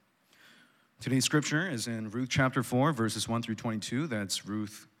Today's scripture is in Ruth chapter 4, verses 1 through 22. That's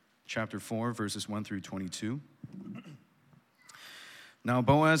Ruth chapter 4, verses 1 through 22. Now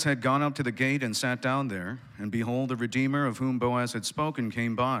Boaz had gone up to the gate and sat down there, and behold, the Redeemer of whom Boaz had spoken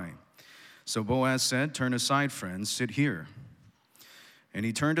came by. So Boaz said, "Turn aside, friends, sit here." And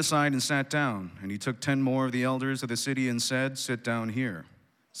he turned aside and sat down, and he took 10 more of the elders of the city and said, "Sit down here."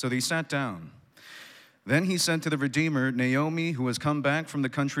 So they sat down. Then he said to the Redeemer, "Naomi, who has come back from the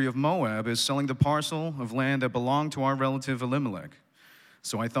country of Moab, is selling the parcel of land that belonged to our relative Elimelech.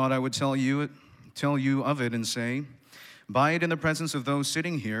 So I thought I would tell you of it and say, buy it in the presence of those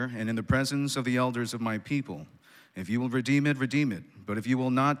sitting here and in the presence of the elders of my people. If you will redeem it, redeem it. But if you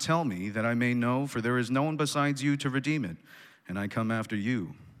will not, tell me, that I may know, for there is no one besides you to redeem it, and I come after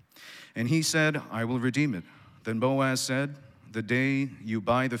you." And he said, "I will redeem it." Then Boaz said, "The day you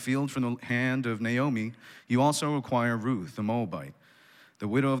buy the field from the hand of Naomi, you also acquire Ruth the Moabite, the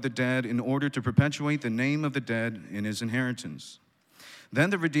widow of the dead, in order to perpetuate the name of the dead in his inheritance."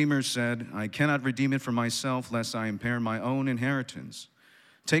 Then the Redeemer said, "I cannot redeem it for myself, lest I impair my own inheritance.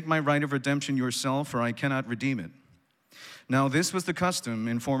 Take my right of redemption yourself, for I cannot redeem it." Now this was the custom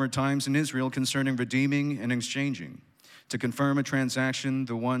in former times in Israel concerning redeeming and exchanging. To confirm a transaction,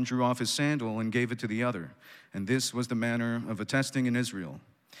 the one drew off his sandal and gave it to the other. And this was the manner of attesting in Israel.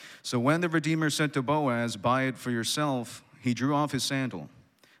 So when the Redeemer said to Boaz, "Buy it for yourself," he drew off his sandal.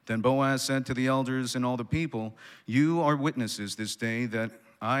 Then Boaz said to the elders and all the people, "You are witnesses this day that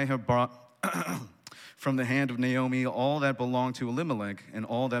I have brought from the hand of Naomi all that belonged to Elimelech and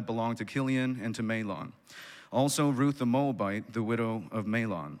all that belonged to Chilion and to Mahlon. Also Ruth the Moabite, the widow of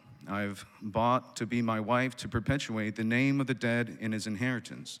Mahlon, I've bought to be my wife to perpetuate the name of the dead in his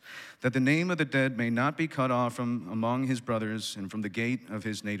inheritance, that the name of the dead may not be cut off from among his brothers and from the gate of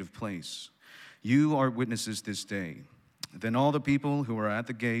his native place. You are witnesses this day." Then all the people who were at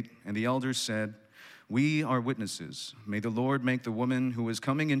the gate and the elders said, "We are witnesses. May the Lord make the woman who is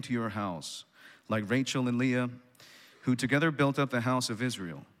coming into your house like Rachel and Leah, who together built up the house of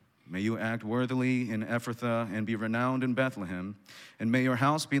Israel. May you act worthily in Ephrathah and be renowned in Bethlehem, and may your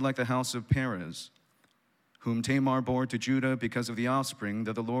house be like the house of Perez, whom Tamar bore to Judah because of the offspring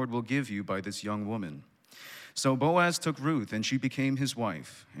that the Lord will give you by this young woman." So Boaz took Ruth, and she became his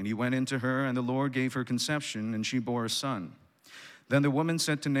wife. And he went into her, and the Lord gave her conception, and she bore a son. Then the woman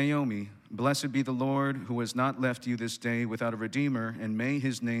said to Naomi, "Blessed be the Lord, who has not left you this day without a redeemer, and may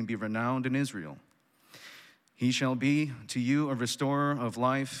his name be renowned in Israel. He shall be to you a restorer of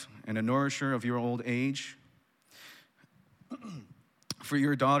life and a nourisher of your old age. For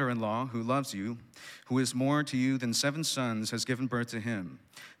your daughter-in-law, who loves you, who is more to you than 7 sons, has given birth to him."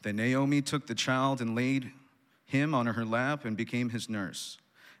 Then Naomi took the child and laid him on her lap and became his nurse.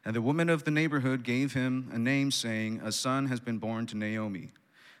 And the women of the neighborhood gave him a name, saying, "A son has been born to Naomi."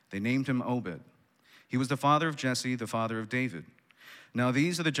 They named him Obed. He was the father of Jesse, the father of David. Now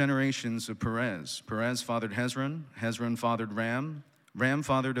these are the generations of Perez. Perez fathered Hezron. Hezron fathered Ram. Ram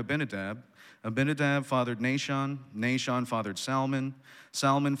fathered Amminadab. Amminadab fathered Nahshon. Nahshon fathered Salmon.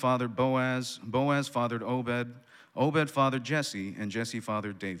 Salmon fathered Boaz. Boaz fathered Obed. Obed fathered Jesse, and Jesse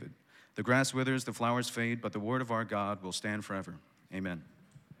fathered David. The grass withers, the flowers fade, but the word of our God will stand forever. Amen.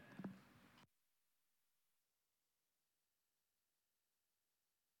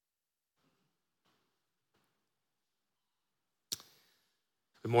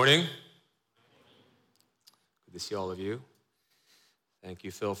 Good morning. Good to see all of you. Thank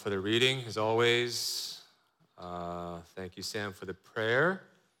you, Phil, for the reading, as always. Thank you, Sam, for the prayer.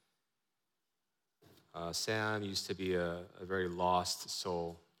 Sam used to be a very lost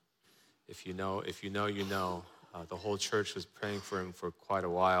soul. If you know, you know. The whole church was praying for him for quite a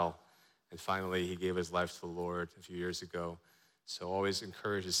while, and finally he gave his life to the Lord a few years ago. So always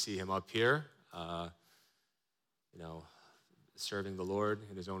encouraged to see him up here, serving the Lord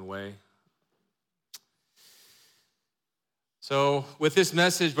in his own way. So with this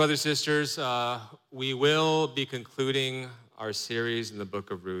message, brothers and sisters, we will be concluding our series in the book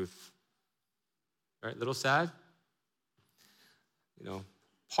of Ruth. Right, a little sad?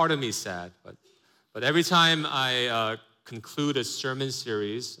 Part of me is sad, but every time I conclude a sermon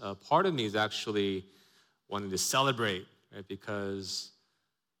series, part of me is actually wanting to celebrate, right? Because,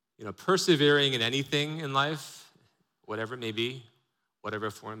 persevering in anything in life, whatever it may be,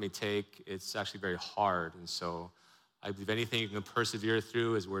 whatever form it may take, it's actually very hard. And so I believe anything you can persevere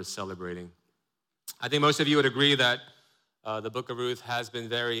through is worth celebrating. I think most of you would agree that the book of Ruth has been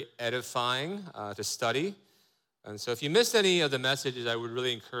very edifying to study. And so if you missed any of the messages, I would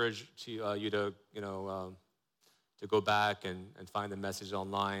really encourage you to go back and find the message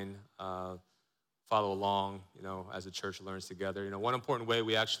online, follow along, as the church learns together. One important way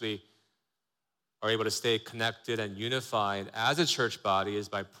we actually are able to stay connected and unified as a church body is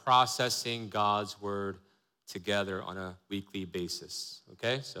by processing God's word together on a weekly basis,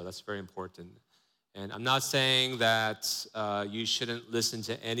 okay? So that's very important. And I'm not saying that you shouldn't listen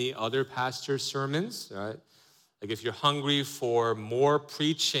to any other pastor's sermons, right? Like if you're hungry for more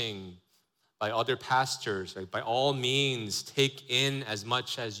preaching by other pastors, right, by all means, take in as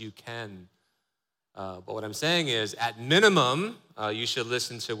much as you can. But what I'm saying is, at minimum, you should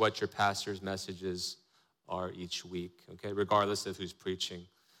listen to what your pastor's messages are each week, okay, regardless of who's preaching.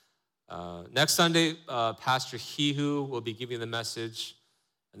 Next Sunday, Pastor Hihu will be giving the message,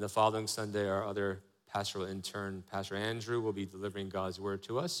 and the following Sunday, our other pastoral intern, Pastor Andrew, will be delivering God's word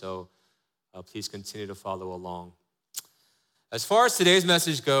to us, so please continue to follow along. As far as today's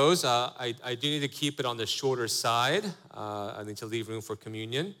message goes, I do need to keep it on the shorter side. I need to leave room for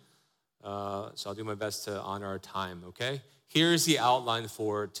communion. So I'll do my best to honor our time, okay? Here's the outline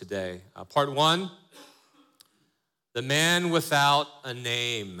for today. Part 1, the man without a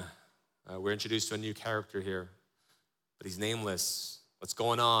name. We're introduced to a new character here, but he's nameless. What's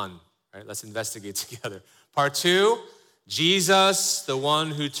going on? All right, let's investigate together. Part 2, Jesus, the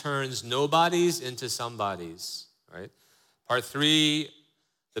one who turns nobodies into somebodies, right? Part 3,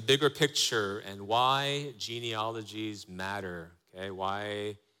 the bigger picture and why genealogies matter, okay?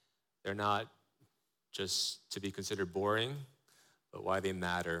 Why they're not just to be considered boring, but why they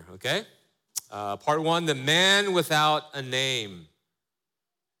matter, okay? Part 1, the man without a name.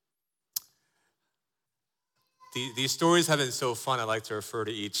 These stories have been so fun, I like to refer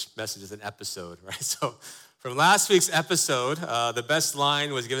to each message as an episode, right? So from last week's episode, the best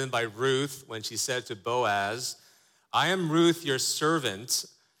line was given by Ruth when she said to Boaz, "I am Ruth, your servant.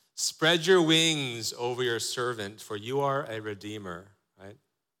 Spread your wings over your servant, for you are a redeemer," right?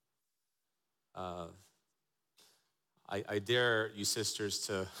 I dare you sisters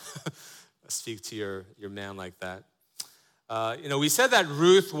to speak to your man like that. We said that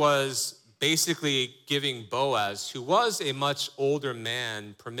Ruth was basically giving Boaz, who was a much older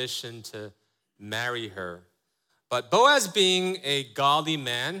man, permission to marry her. But Boaz, being a godly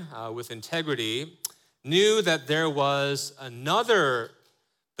man with integrity, knew that there was another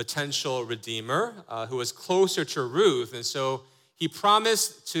potential redeemer who was closer to Ruth, and so he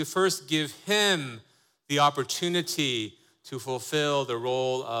promised to first give him the opportunity to fulfill the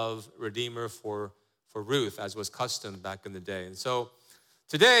role of redeemer for Ruth, as was custom back in the day. And so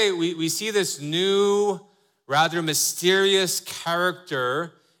today we see this new, rather mysterious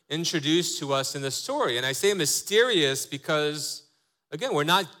character introduced to us in the story. And I say mysterious because, again, we're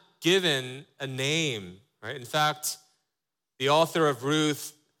not given a name, right? In fact, the author of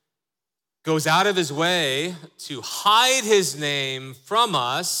Ruth goes out of his way to hide his name from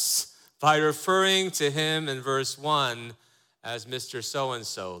us by referring to him in verse 1 as Mr.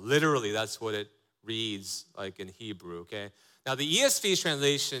 So-and-so. Literally, that's what it reads like in Hebrew, okay? Now, the ESV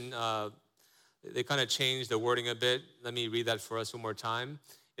translation, they kind of changed the wording a bit. Let me read that for us one more time.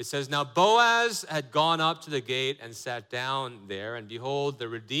 It says, "Now Boaz had gone up to the gate and sat down there, and behold, the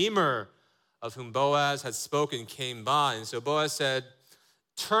Redeemer of whom Boaz had spoken came by. And so Boaz said,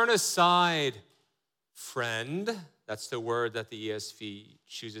 'Turn aside, friend.'" That's the word that the ESV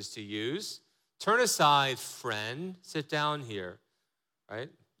chooses to use. "Turn aside, friend. Sit down here," right?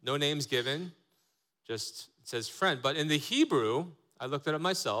 No names given, just it says friend. But in the Hebrew, I looked it up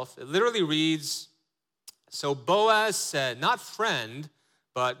myself, it literally reads, "So Boaz said," not friend,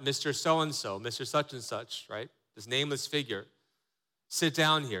 but Mr. So-and-so, Mr. such and such, right? This nameless figure. "Sit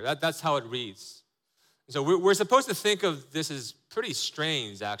down here." That's how it reads. So we're supposed to think of this as pretty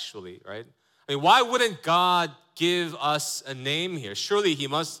strange, actually, right? I mean, why wouldn't God give us a name here? Surely he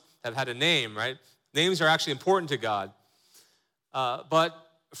must have had a name, right? Names are actually important to God. But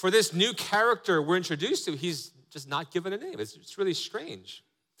for this new character we're introduced to, he's just not given a name. It's really strange.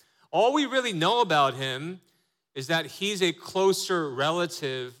 All we really know about him is that he's a closer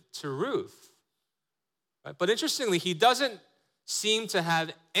relative to Ruth. Right? But interestingly, he doesn't seem to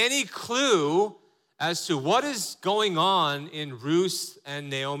have any clue as to what is going on in Ruth and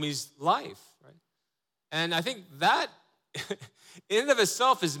Naomi's life. Right? And I think that in and of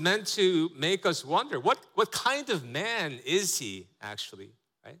itself is meant to make us wonder, what kind of man is he actually,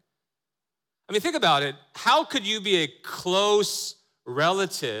 right? I mean, think about it. How could you be a close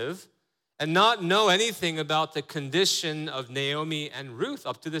relative and not know anything about the condition of Naomi and Ruth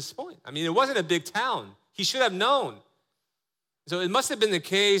up to this point? I mean, it wasn't a big town. He should have known. So it must have been the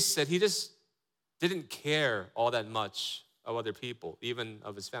case that he just didn't care all that much of other people, even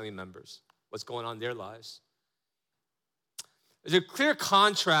of his family members, what's going on in their lives. There's a clear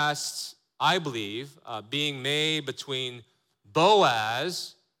contrast, I believe, being made between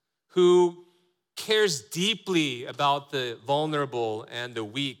Boaz, who cares deeply about the vulnerable and the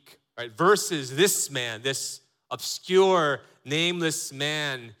weak, right? Versus this man, this obscure, nameless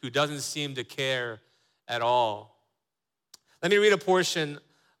man who doesn't seem to care at all. Let me read a portion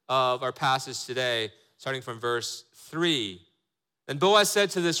of our passage today, starting from verse 3. Then Boaz said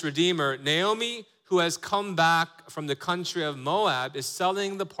to this redeemer, Naomi, who has come back from the country of Moab, is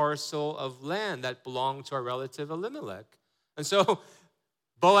selling the parcel of land that belonged to our relative Elimelech. And so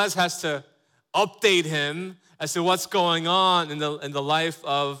Boaz has to update him as to what's going on in the life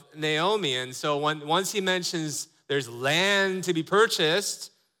of Naomi. And so once he mentions there's land to be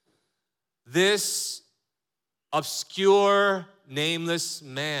purchased, this obscure, nameless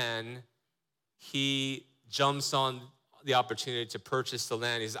man, he jumps on the opportunity to purchase the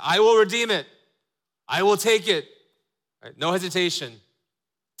land. He says, I will redeem it. I will take it. Right? No hesitation.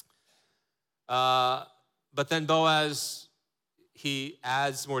 But then Boaz, he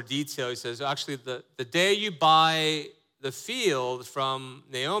adds more detail. He says, actually, the day you buy the field from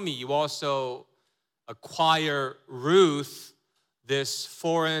Naomi, you also acquire Ruth, this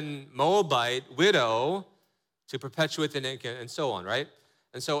foreign Moabite widow, to perpetuate the name, and so on, right?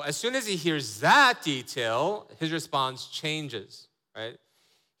 And so as soon as he hears that detail, his response changes, right?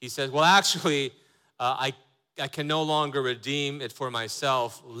 He says, well, actually, I can no longer redeem it for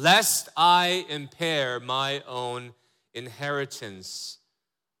myself, lest I impair my own inheritance,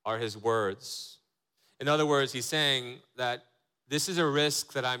 are his words. In other words, he's saying that this is a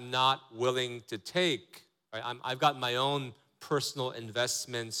risk that I'm not willing to take. Right? I've got my own personal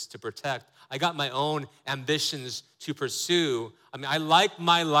investments to protect. I got my own ambitions to pursue. I mean, I like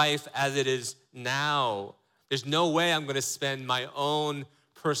my life as it is now. There's no way I'm going to spend my own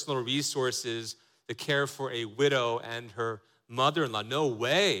personal resources to care for a widow and her mother-in-law. No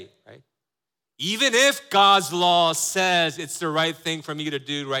way, right? Even if God's law says it's the right thing for me to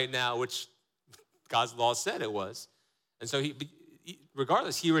do right now, which God's law said it was. And so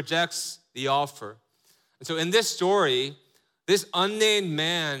regardless, he rejects the offer. And so in this story, this unnamed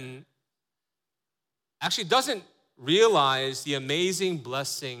man actually doesn't realize the amazing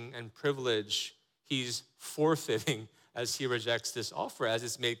blessing and privilege he's forfeiting as he rejects this offer, as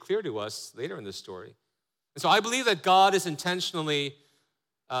it's made clear to us later in the story. And so I believe that God is intentionally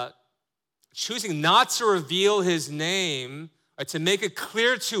choosing not to reveal his name, right, to make it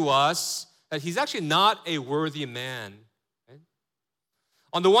clear to us that he's actually not a worthy man. Right?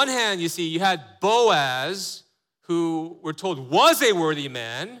 On the one hand, you see, you had Boaz, who we're told was a worthy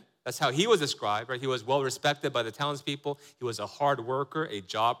man. That's how he was described, right? He was well respected by the townspeople. He was a hard worker, a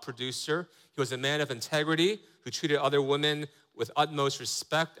job producer. He was a man of integrity who treated other women with utmost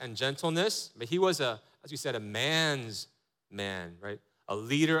respect and gentleness. But he was as you said, a man's man, right? A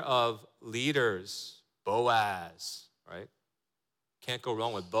leader of leaders, Boaz, right? Can't go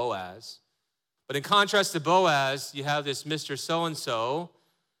wrong with Boaz. But in contrast to Boaz, you have this Mr. So-and-so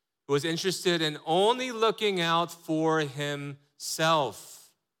who was interested in only looking out for himself.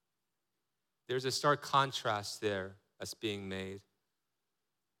 There's a stark contrast there that's being made.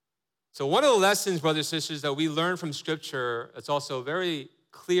 So one of the lessons, brothers and sisters, that we learn from Scripture, it's also very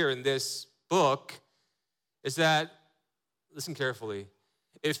clear in this book, is that, listen carefully,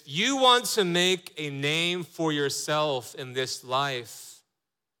 if you want to make a name for yourself in this life,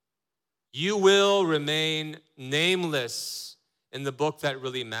 you will remain nameless in the book that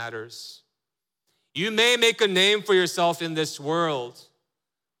really matters. You may make a name for yourself in this world,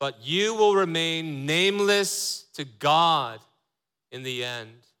 but you will remain nameless to God in the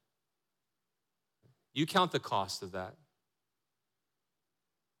end. You count the cost of that.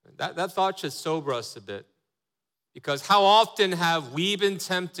 That thought should sober us a bit. Because how often have we been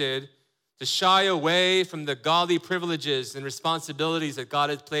tempted to shy away from the godly privileges and responsibilities that God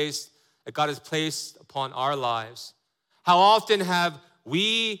has placed upon our lives? How often have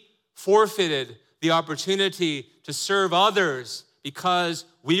we forfeited the opportunity to serve others because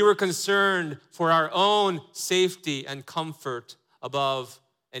we were concerned for our own safety and comfort above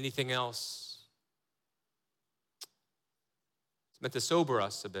anything else? It's meant to sober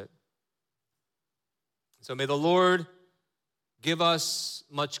us a bit. So may the Lord give us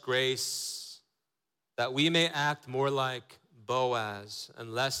much grace that we may act more like Boaz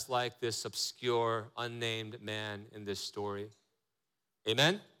and less like this obscure, unnamed man in this story.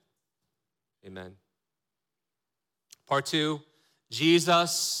 Amen? Amen. Part 2,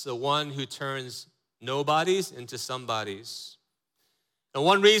 Jesus, the one who turns nobodies into somebodies. And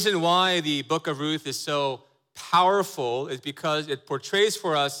one reason why the book of Ruth is so powerful is because it portrays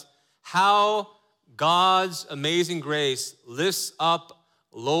for us how God's amazing grace lifts up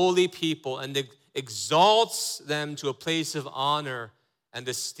lowly people and exalts them to a place of honor and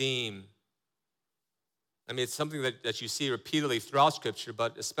esteem. I mean, it's something that you see repeatedly throughout Scripture,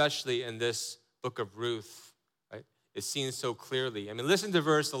 but especially in this book of Ruth, right? It's seen so clearly. I mean, listen to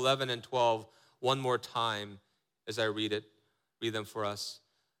verse 11 and 12 one more time as I read them for us.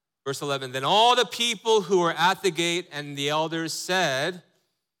 Verse 11, then all the people who were at the gate and the elders said,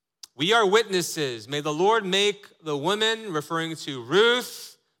 we are witnesses. May the Lord make the woman, referring to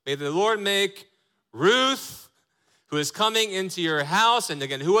Ruth, may the Lord make Ruth, who is coming into your house. And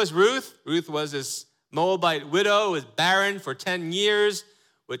again, who was Ruth? Ruth was this Moabite widow, who was barren for 10 years,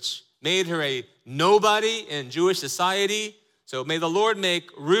 which made her a nobody in Jewish society. So may the Lord make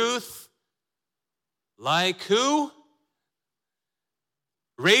Ruth like who?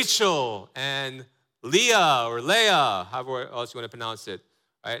 Rachel and Leah, or Leah, however else you want to pronounce it.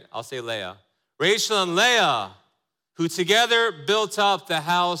 Right? I'll say Leah. Rachel and Leah, who together built up the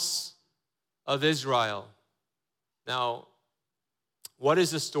house of Israel. Now, what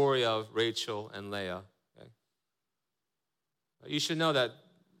is the story of Rachel and Leah? Okay. You should know that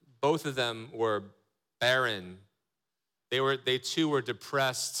both of them were barren. They too were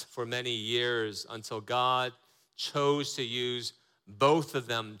depressed for many years until God chose to use both of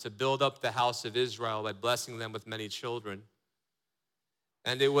them to build up the house of Israel by blessing them with many children.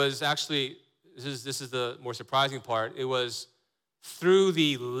 And it was actually, this is the more surprising part, it was through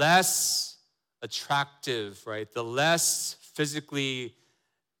the less attractive, right, the less physically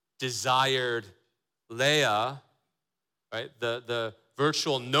desired Leah, right, the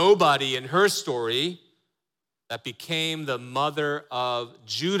virtual nobody in her story, that became the mother of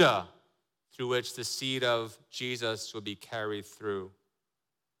Judah, through which the seed of Jesus would be carried through.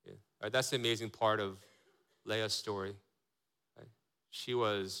 Yeah. Right, that's the amazing part of Leah's story. She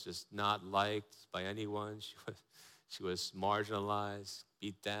was just not liked by anyone. She was marginalized,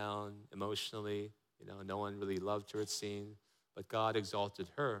 beat down emotionally. No one really loved her, it seemed. But God exalted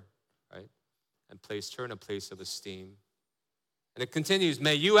her, right? And placed her in a place of esteem. And it continues,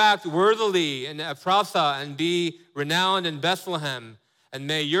 may you act worthily in Ephrathah and be renowned in Bethlehem. And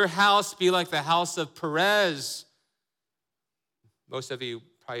may your house be like the house of Perez. Most of you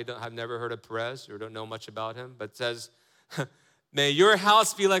probably have never heard of Perez or don't know much about him, but it says, may your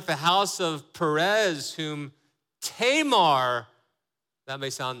house be like the house of Perez, whom Tamar, that may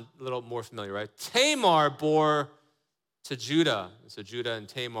sound a little more familiar, right? Tamar bore to Judah. So Judah and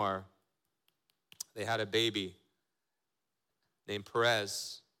Tamar, they had a baby named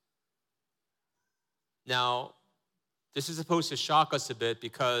Perez. Now, this is supposed to shock us a bit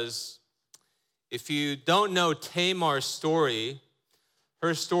because if you don't know Tamar's story,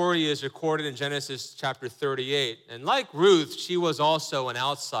 her story is recorded in Genesis chapter 38. And like Ruth, she was also an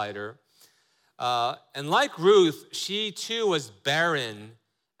outsider. And like Ruth, she too was barren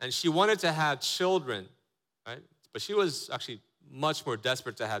and she wanted to have children, right? But she was actually much more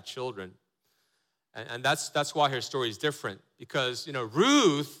desperate to have children. And that's why her story is different. Because,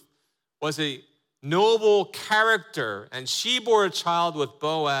 Ruth was a noble character and she bore a child with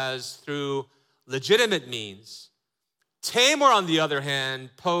Boaz through legitimate means. Tamar, on the other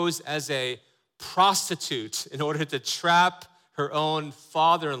hand, posed as a prostitute in order to trap her own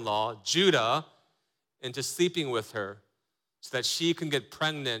father-in-law, Judah, into sleeping with her so that she can get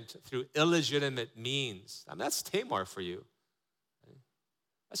pregnant through illegitimate means. I mean, that's Tamar for you.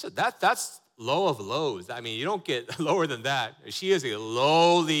 That's low of lows. I mean, you don't get lower than that. She is a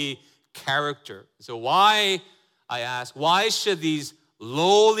lowly character. So why, I ask, why should these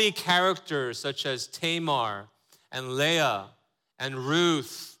lowly characters such as Tamar and Leah and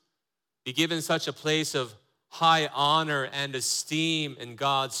Ruth be given such a place of high honor and esteem in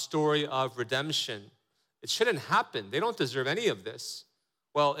God's story of redemption? It shouldn't happen. They don't deserve any of this.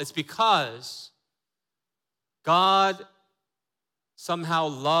 Well, it's because God somehow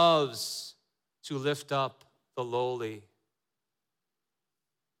loves to lift up the lowly.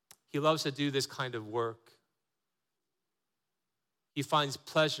 He loves to do this kind of work. He finds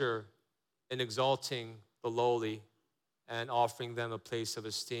pleasure in exalting the lowly and offering them a place of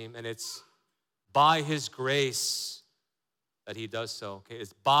esteem. And it's by his grace that he does so. Okay?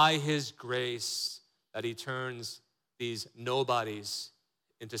 It's by his grace that he turns these nobodies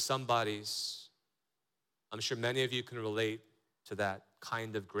into somebodies. I'm sure many of you can relate to that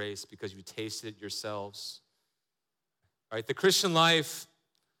kind of grace because you tasted it yourselves. Right? The Christian life,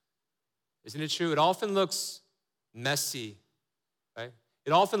 isn't it true? It often looks messy, right?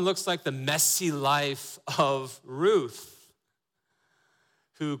 It often looks like the messy life of Ruth,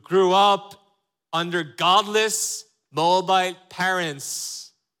 who grew up under godless Moabite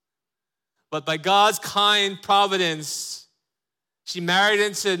parents. But by God's kind providence, she married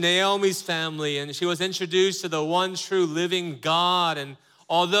into Naomi's family and she was introduced to the one true living God. And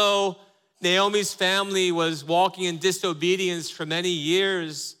although Naomi's family was walking in disobedience for many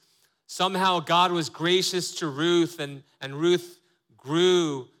years, somehow God was gracious to Ruth, and Ruth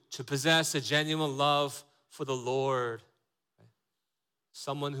grew to possess a genuine love for the Lord.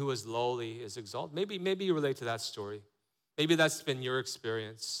 Someone who is lowly is exalted. Maybe you relate to that story. Maybe that's been your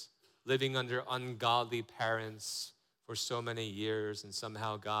experience, living under ungodly parents for so many years, and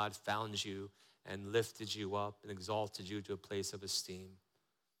somehow God found you and lifted you up and exalted you to a place of esteem.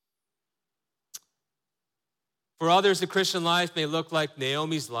 For others, the Christian life may look like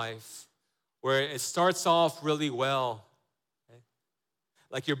Naomi's life, where it starts off really well. Okay?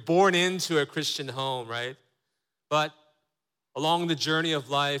 Like you're born into a Christian home, right? But along the journey of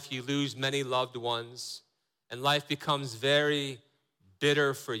life, you lose many loved ones, and life becomes very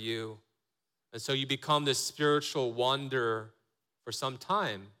bitter for you. And so you become this spiritual wanderer for some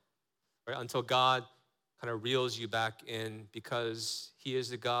time, right? Until God kind of reels you back in, because he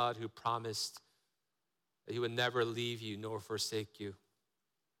is the God who promised that he would never leave you nor forsake you.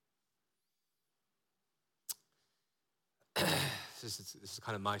 This is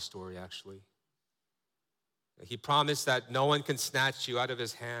kind of my story, actually. He promised that no one can snatch you out of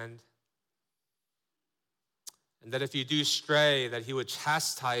his hand, and that if you do stray, that he would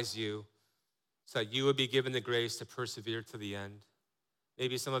chastise you so that you would be given the grace to persevere to the end.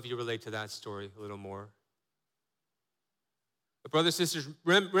 Maybe some of you relate to that story a little more. But brothers and sisters,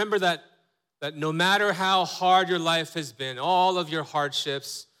 remember that no matter how hard your life has been, all of your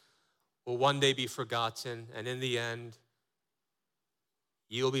hardships will one day be forgotten, and in the end,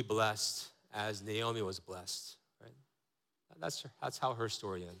 you'll be blessed as Naomi was blessed. Right? That's how her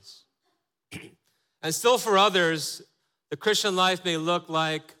story ends. And still for others, the Christian life may look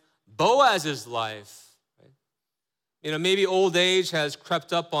like Boaz's life. Right? You know, maybe old age has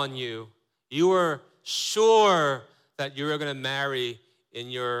crept up on you. You were sure that you were going to marry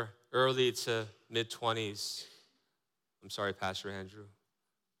in your early to mid-20s. I'm sorry, Pastor Andrew.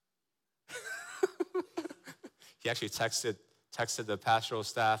 He actually texted the pastoral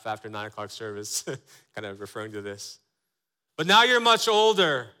staff after 9 o'clock service, kind of referring to this. But now you're much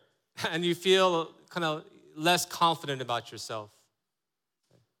older, and you feel kind of less confident about yourself.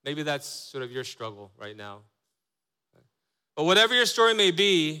 Maybe that's sort of your struggle right now. But whatever your story may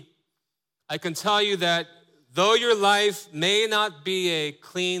be, I can tell you that though your life may not be a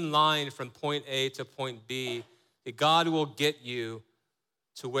clean line from point A to point B, that God will get you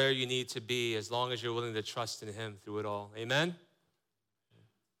to where you need to be as long as you're willing to trust in him through it all. Amen?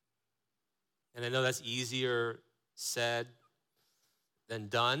 And I know that's easier said than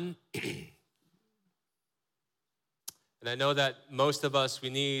done. And I know that most of us, we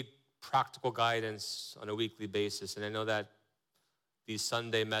need practical guidance on a weekly basis. And I know that these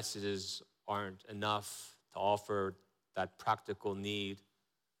Sunday messages aren't enough to offer that practical need.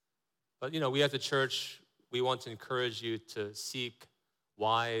 But, we at the church, we want to encourage you to seek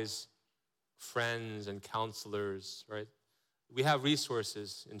wise friends and counselors, right? We have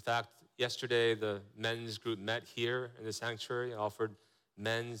resources. In fact, yesterday, the men's group met here in the sanctuary and offered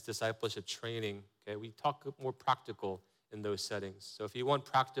men's discipleship training. Okay, we talk more practical in those settings. So if you want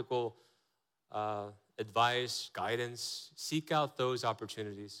practical advice, guidance, seek out those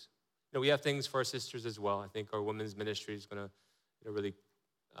opportunities. We have things for our sisters as well. I think our women's ministry is going to really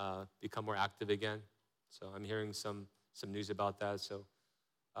become more active again. So I'm hearing some news about that. So,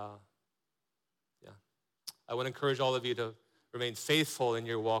 I want to encourage all of you to remain faithful in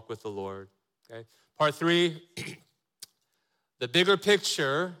your walk with the Lord. Okay. Part 3, the bigger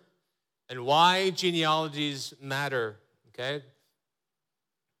picture and why genealogies matter. Okay.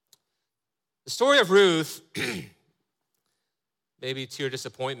 The story of Ruth, maybe to your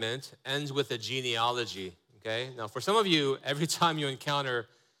disappointment, ends with a genealogy. Okay. Now, for some of you, every time you encounter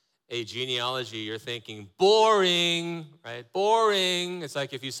a genealogy, you're thinking, boring, right? Boring. It's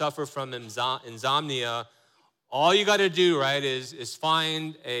like if you suffer from insomnia, all you got to do, right, is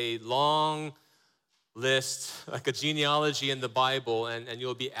find a long list, like a genealogy in the Bible, and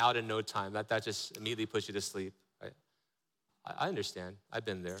you'll be out in no time. That just immediately puts you to sleep. Right? I understand. I've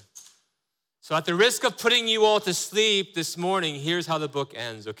been there. So at the risk of putting you all to sleep this morning, here's how the book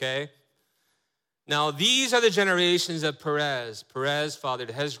ends, okay? Now, these are the generations of Perez. Perez fathered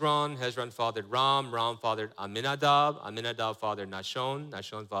Hezron. Hezron fathered Ram. Ram fathered Amminadab. Amminadab fathered Nahshon.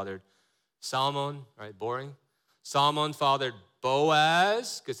 Nahshon fathered Salmon. Right, boring. Salmon fathered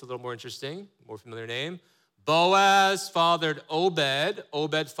Boaz. Gets a little more interesting, more familiar name. Boaz fathered Obed.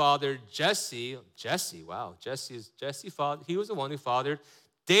 Obed fathered Jesse. Jesse, wow. Jesse fathered, he was the one who fathered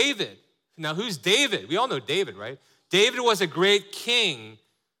David. Now, who's David? We all know David, right? David was a great king,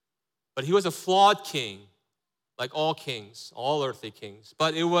 but he was a flawed king, like all kings, all earthly kings.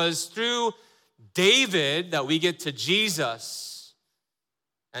 But it was through David that we get to Jesus.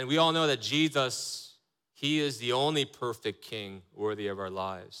 And we all know that Jesus, he is the only perfect king worthy of our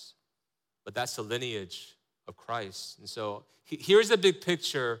lives. But that's the lineage of Christ. And so here's the big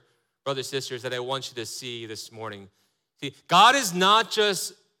picture, brothers and sisters, that I want you to see this morning. See, God is not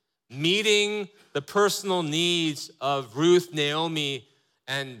just meeting the personal needs of Ruth, Naomi,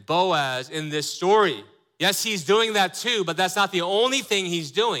 and Boaz in this story. Yes, he's doing that too, but that's not the only thing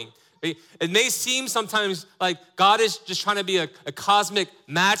he's doing. It may seem sometimes like God is just trying to be a cosmic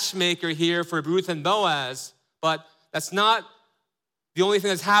matchmaker here for Ruth and Boaz, but that's not the only thing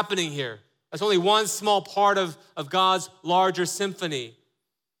that's happening here. That's only one small part of God's larger symphony.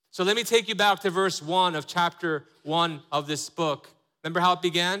 So let me take you back to verse 1 of chapter 1 of this book. Remember how it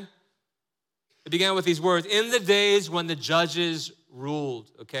began? It began with these words, in the days when the judges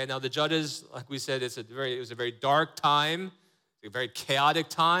ruled. Okay, now the judges, like we said, it was a very dark time, a very chaotic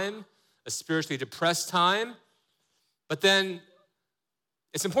time, a spiritually depressed time. But then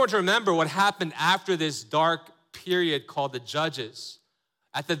it's important to remember what happened after this dark period called the Judges.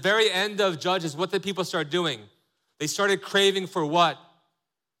 At the very end of Judges, what did people start doing? They started craving for what?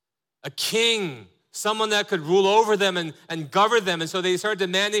 A king, someone that could rule over them and govern them. And so they started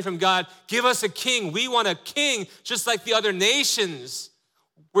demanding from God, give us a king. We want a king just like the other nations.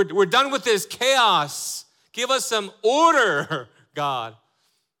 We're done with this chaos. Give us some order, God.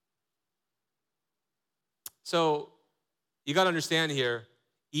 So you got to understand here,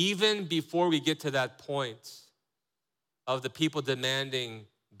 even before we get to that point of the people demanding,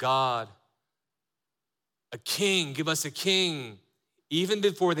 God, a king, give us a king, even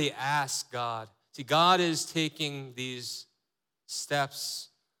before they ask God. See, God is taking these steps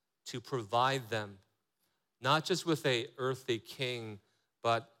to provide them, not just with an earthly king,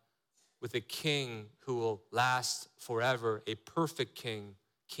 but with a king who will last forever, a perfect king,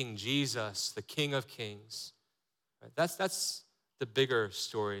 King Jesus, the King of Kings. That's the bigger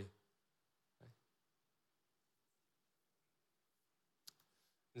story.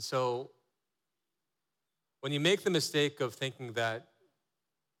 And so when you make the mistake of thinking that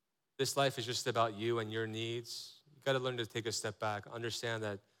this life is just about you and your needs, you got to learn to take a step back, understand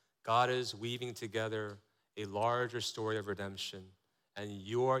that God is weaving together a larger story of redemption, and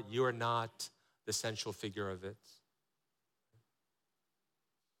you are not the central figure of it.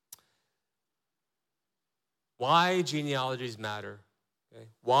 Why genealogies matter? Okay?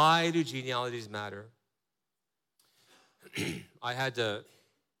 Why do genealogies matter? I had to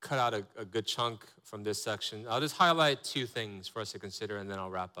cut out a good chunk from this section. I'll just highlight two things for us to consider, and then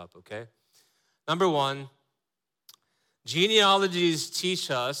I'll wrap up, okay? Number one, genealogies teach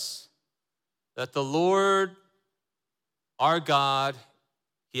us that the Lord, our God,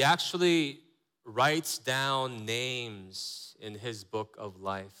 he actually writes down names in his book of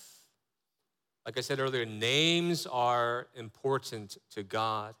life. Like I said earlier, names are important to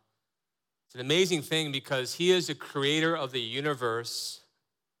God. It's an amazing thing because he is the creator of the universe,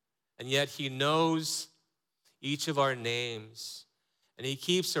 and yet he knows each of our names, and he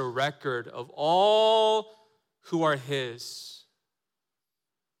keeps a record of all who are his.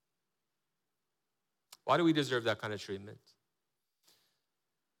 Why do we deserve that kind of treatment?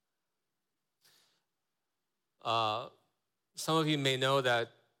 Some of you may know that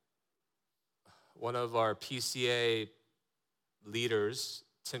one of our PCA leaders,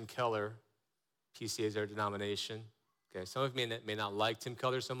 Tim Keller, PCA is our denomination. Okay, some of you may not like Tim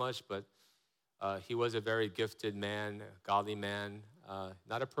Keller so much, but he was a very gifted man, a godly man,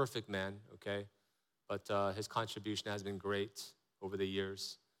 not a perfect man, okay? But his contribution has been great over the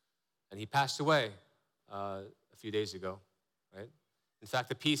years. And he passed away a few days ago, right? In fact,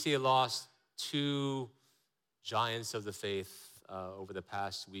 the PCA lost two giants of the faith over the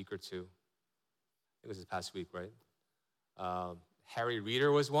past week or two. I think it was this past week, right? Harry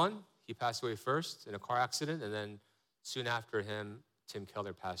Reeder was one. He passed away first in a car accident, and then soon after him, Tim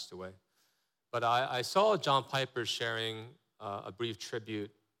Keller passed away. But I saw John Piper sharing a brief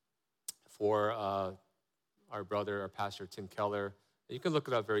tribute for our brother, our pastor, Tim Keller. You can look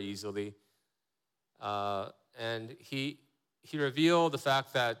it up very easily. And he revealed the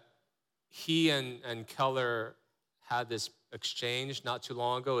fact that he and Keller had this exchange not too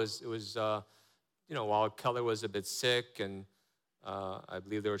long ago. It was while Keller was a bit sick, and I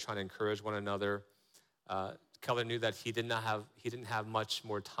believe they were trying to encourage one another. Keller knew that he didn't have much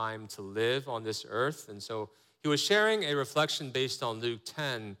more time to live on this earth, and so he was sharing a reflection based on Luke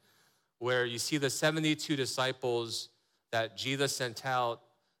 10, where you see the 72 disciples that Jesus sent out.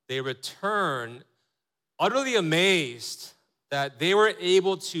 They return utterly amazed that they were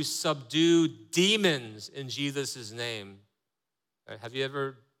able to subdue demons in Jesus' name. Right? Have you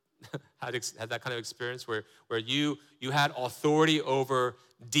ever had that kind of experience where you had authority over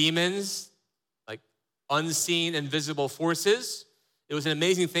demons, like unseen, invisible forces? It was an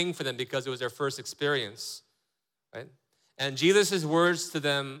amazing thing for them because it was their first experience, right? And Jesus' words to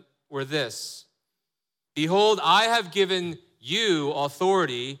them were this: "Behold, I have given you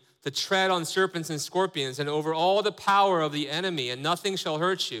authority to tread on serpents and scorpions and over all the power of the enemy, and nothing shall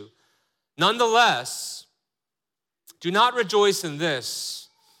hurt you. Nonetheless, do not rejoice in this,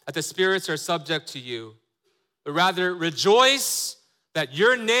 that the spirits are subject to you, but rather rejoice that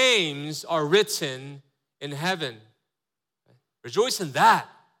your names are written in heaven." Rejoice in that.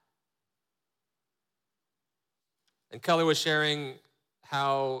 And Keller was sharing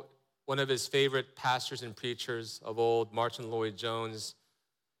how one of his favorite pastors and preachers of old, Martin Lloyd-Jones,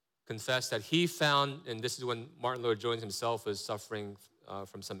 confessed that he found, and this is when Martin Lloyd-Jones himself was suffering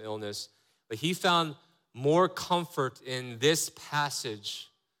from some illness, but he found more comfort in this passage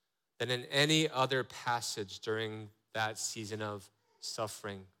than in any other passage during that season of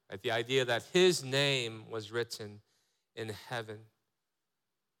suffering. Right? The idea that his name was written in heaven.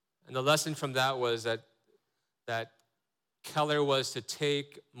 And the lesson from that was that Keller was to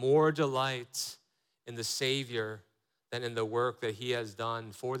take more delight in the Savior than in the work that he has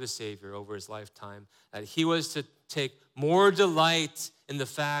done for the Savior over his lifetime. That he was to take more delight in the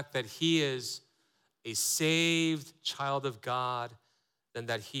fact that he is a saved child of God than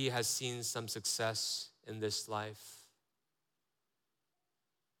that he has seen some success in this life.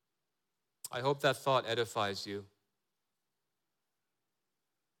 I hope that thought edifies you.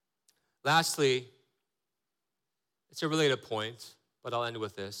 Lastly, it's a related point, but I'll end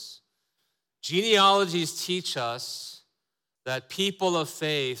with this. Genealogies teach us that people of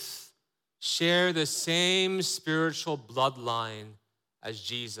faith share the same spiritual bloodline as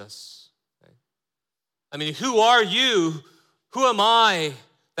Jesus. Okay? I mean, who are you? Who am I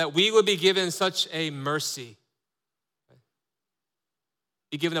that we would be given such a mercy? Okay?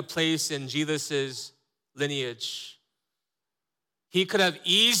 Be given a place in Jesus' lineage. He could have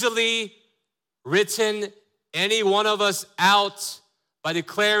easily written any one of us out by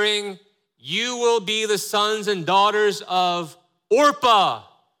declaring, "You will be the sons and daughters of Orpah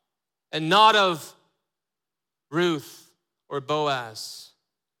and not of Ruth or Boaz."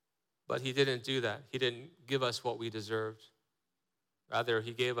 But he didn't do that. He didn't give us what we deserved. Rather,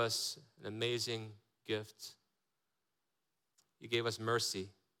 he gave us an amazing gift. He gave us mercy.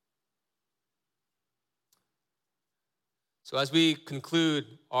 So as we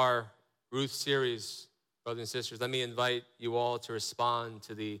conclude our Ruth series, brothers and sisters, let me invite you all to respond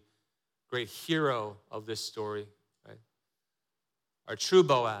to the great hero of this story, right? Our true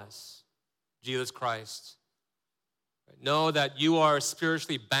Boaz, Jesus Christ. Right? Know that you are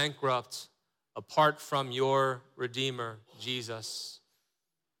spiritually bankrupt apart from your Redeemer, Jesus.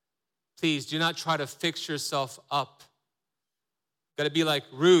 Please do not try to fix yourself up. Got to be like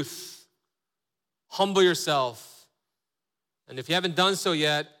Ruth. Humble yourself. And if you haven't done so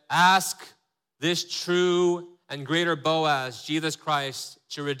yet, ask this true and greater Boaz, Jesus Christ,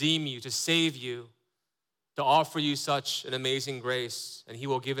 to redeem you, to save you, to offer you such an amazing grace, and he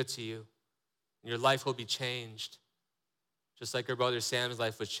will give it to you. And your life will be changed, just like your brother Sam's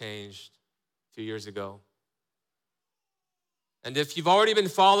life was changed a few years ago. And if you've already been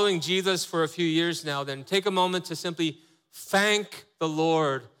following Jesus for a few years now, then take a moment to simply thank the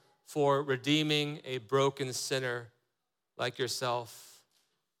Lord for redeeming a broken sinner like yourself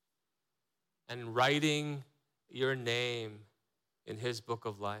and writing your name in his book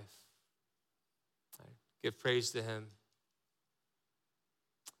of life. Right. Give praise to him.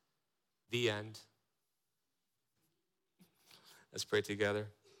 The end. Let's pray together.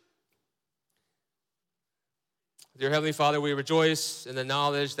 Dear Heavenly Father, we rejoice in the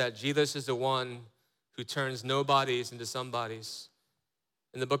knowledge that Jesus is the one who turns nobodies into somebodies.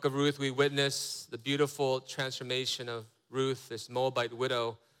 In the book of Ruth, we witness the beautiful transformation of Ruth, this Moabite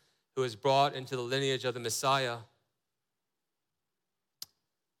widow, who is brought into the lineage of the Messiah.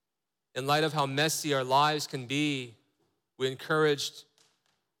 In light of how messy our lives can be, we're encouraged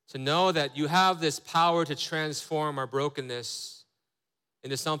to know that you have this power to transform our brokenness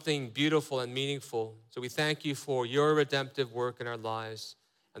into something beautiful and meaningful. So we thank you for your redemptive work in our lives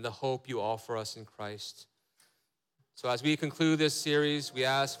and the hope you offer us in Christ. So as we conclude this series, we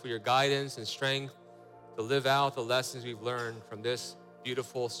ask for your guidance and strength to live out the lessons we've learned from this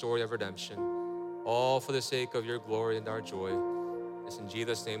beautiful story of redemption, all for the sake of your glory and our joy. It's in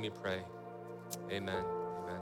Jesus' name we pray. Amen.